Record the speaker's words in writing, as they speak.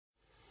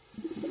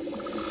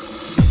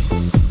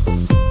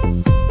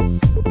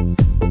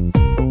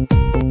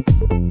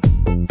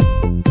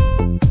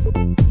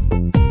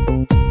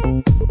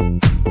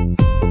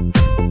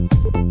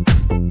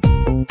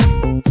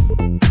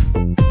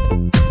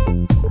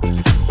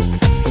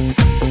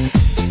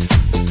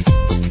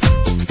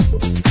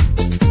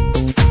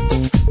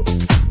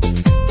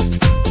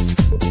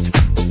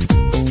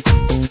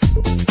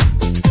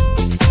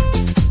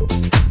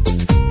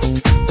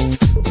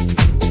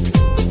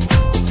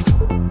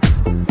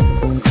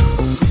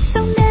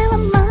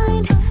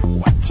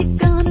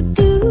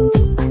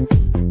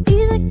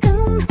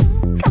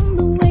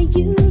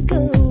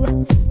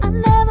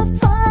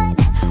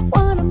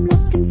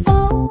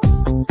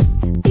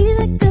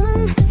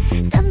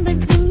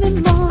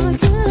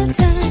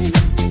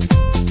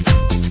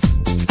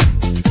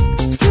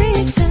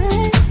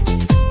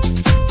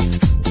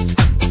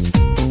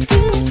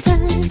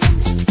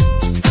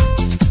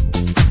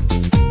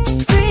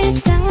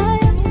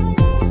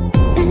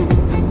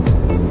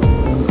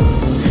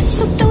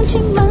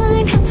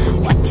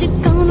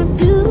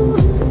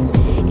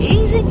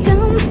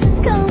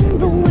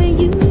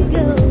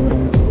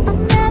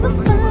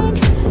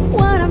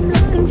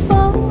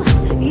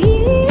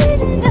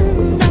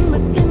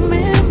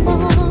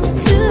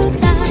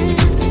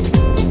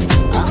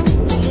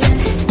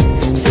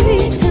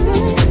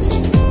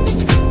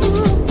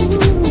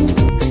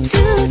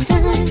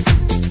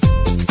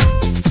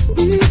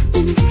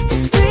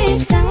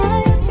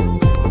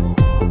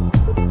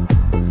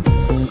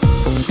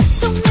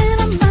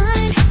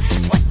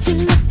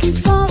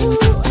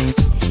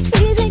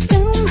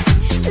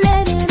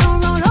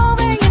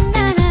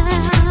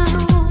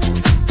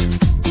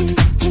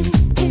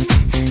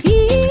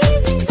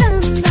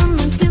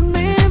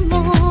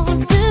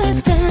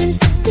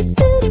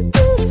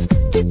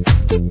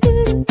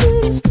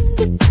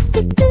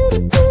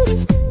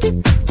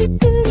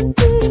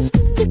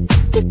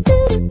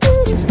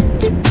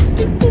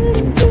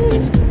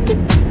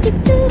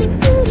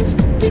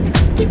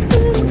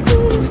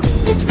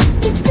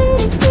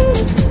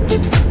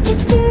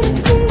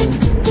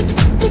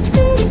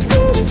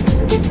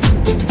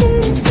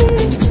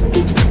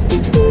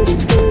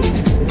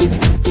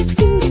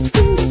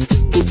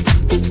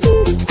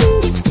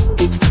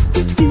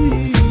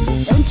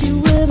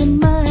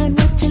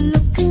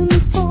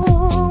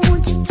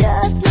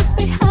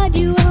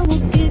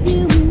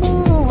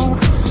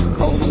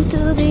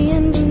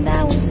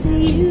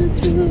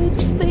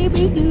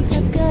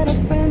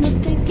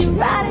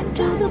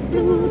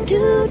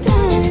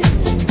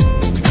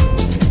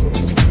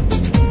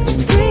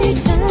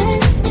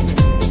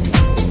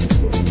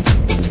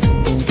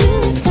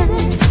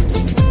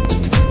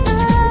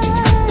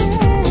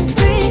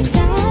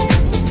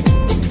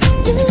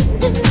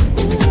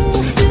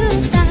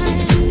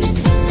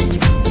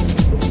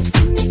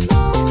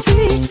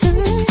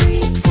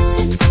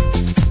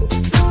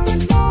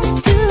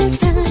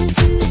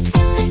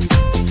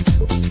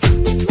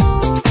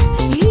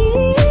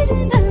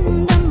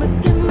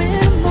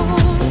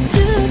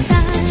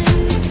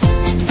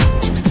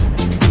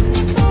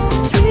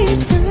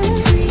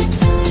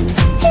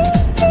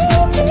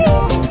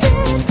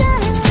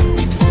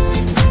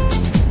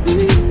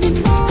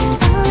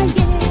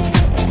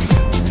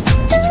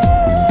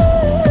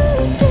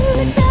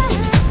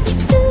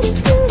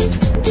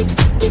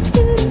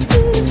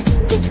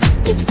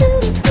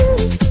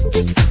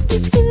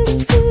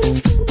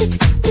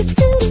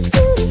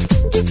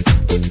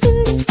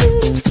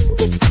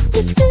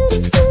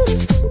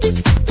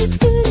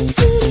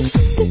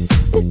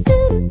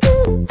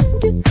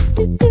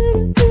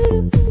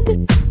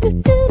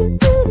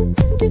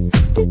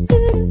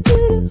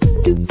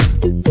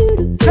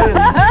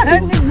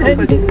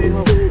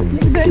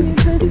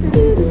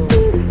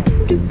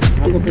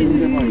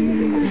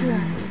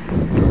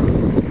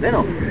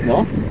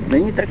No,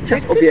 není tak čas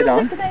oběda,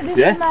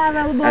 že?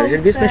 Takže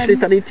bychom šli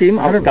tady tím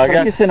a pak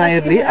se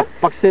najedli a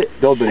pak se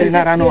šli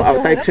na Ranu a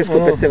tady přes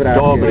kopec se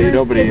vrátili.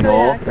 Dobrý,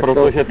 no,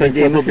 protože teď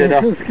je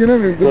oběda.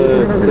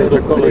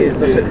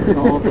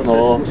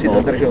 Musí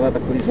dodržovat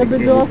takový zvyky. To by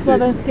bylo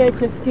slovenské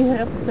český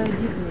hrb, to je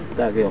divný.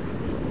 Tak jo.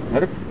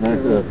 Hrb? Ne,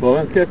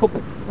 slovenský je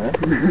kopec, ne?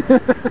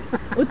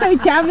 U tej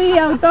čavy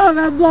a u toho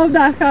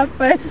velblouda,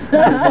 chápeš?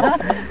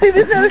 Ty by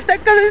se už v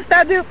takovém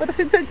stádiu po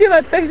 30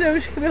 letech, že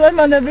už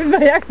chvílema nevíme,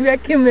 v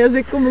jakém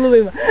jazyku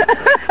mluvíme.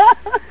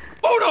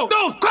 Uno,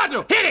 dos,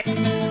 cuatro, hit it!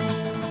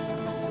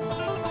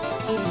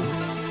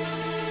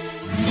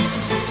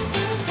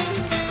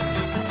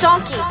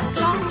 Donkey.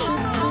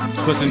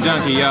 Put some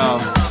donkey, y'all.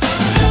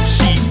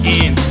 She's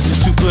into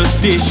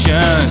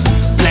superstitions,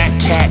 black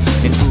cats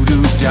and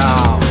voodoo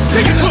dolls.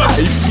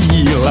 I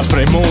feel a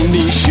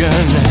premonition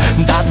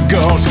that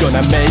girl's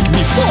gonna make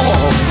me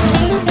fall.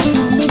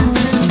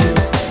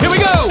 Here we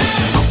go!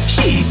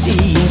 She's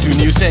into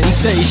new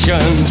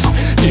sensations,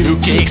 new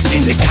kicks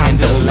in the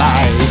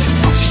candlelight.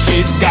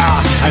 She's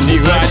got a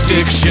new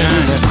addiction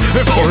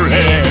for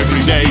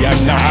every day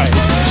and night.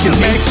 She'll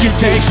make you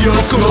take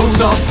your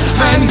clothes off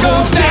and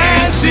go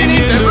dancing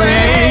in the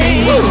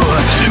rain.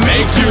 She'll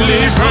make you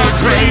live her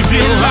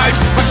crazy life,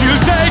 but she'll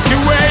take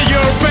away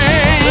your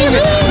pain.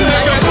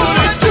 Like a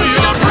bullet to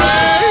your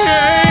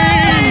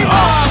brain.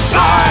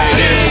 Upside,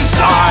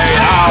 inside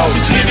out,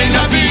 living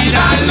la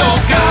vida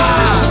loca.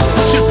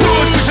 She'll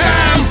push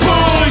and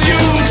pull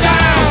you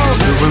down.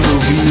 Living la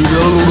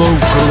vida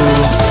loca.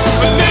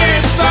 Her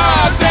lips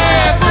are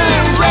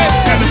devil red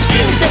and the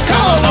skin's the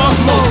color of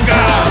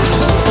mocha.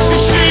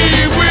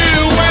 She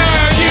will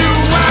wear you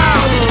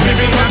out.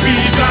 Living la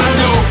vida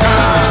loca.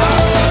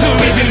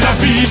 Living la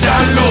vida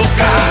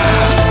loca.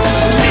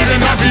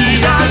 Living la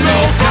vida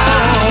loca.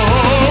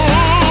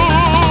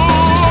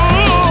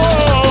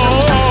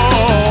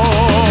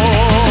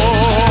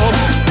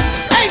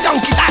 Hey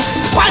donkey, that's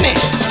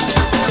Spanish.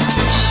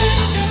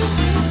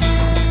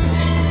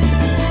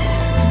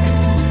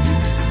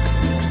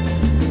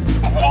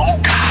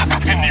 Woke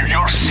up in New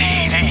York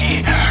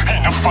City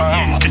in a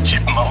funky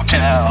cheap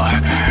motel.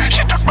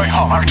 She took my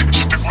heart,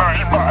 she took my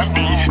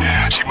money.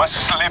 She must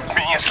slip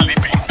me a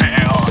sleeping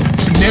pill.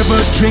 She never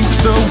drinks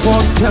the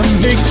water,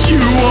 makes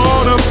you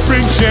wanna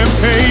different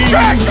champagne.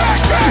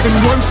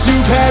 And once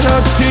you've had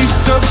a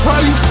taste of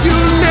her,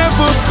 you'll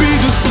never be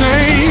the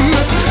same.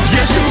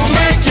 Yes, she'll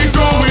make you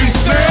go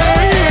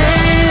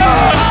insane.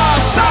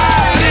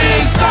 Outside,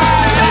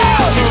 inside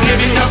out,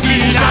 living la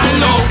vida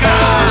loca.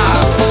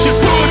 She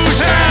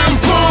push and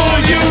pull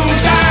you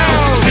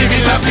down,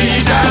 living la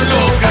vida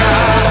loca.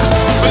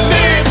 Her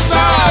lips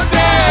are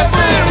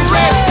devil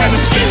red and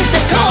her skin's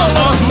the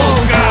color of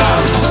mocha.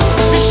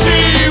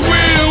 She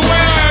will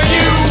wear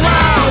you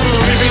out,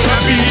 living la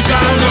vida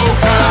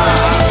loca,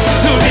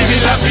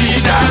 living la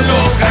vida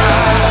loca,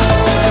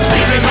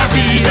 living la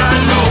vida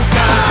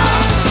loca.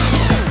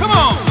 Come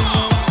on.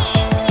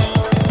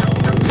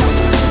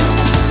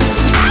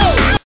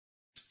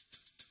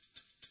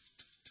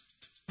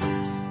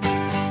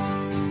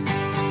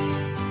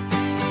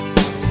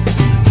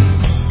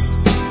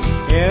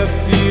 If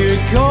you're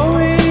going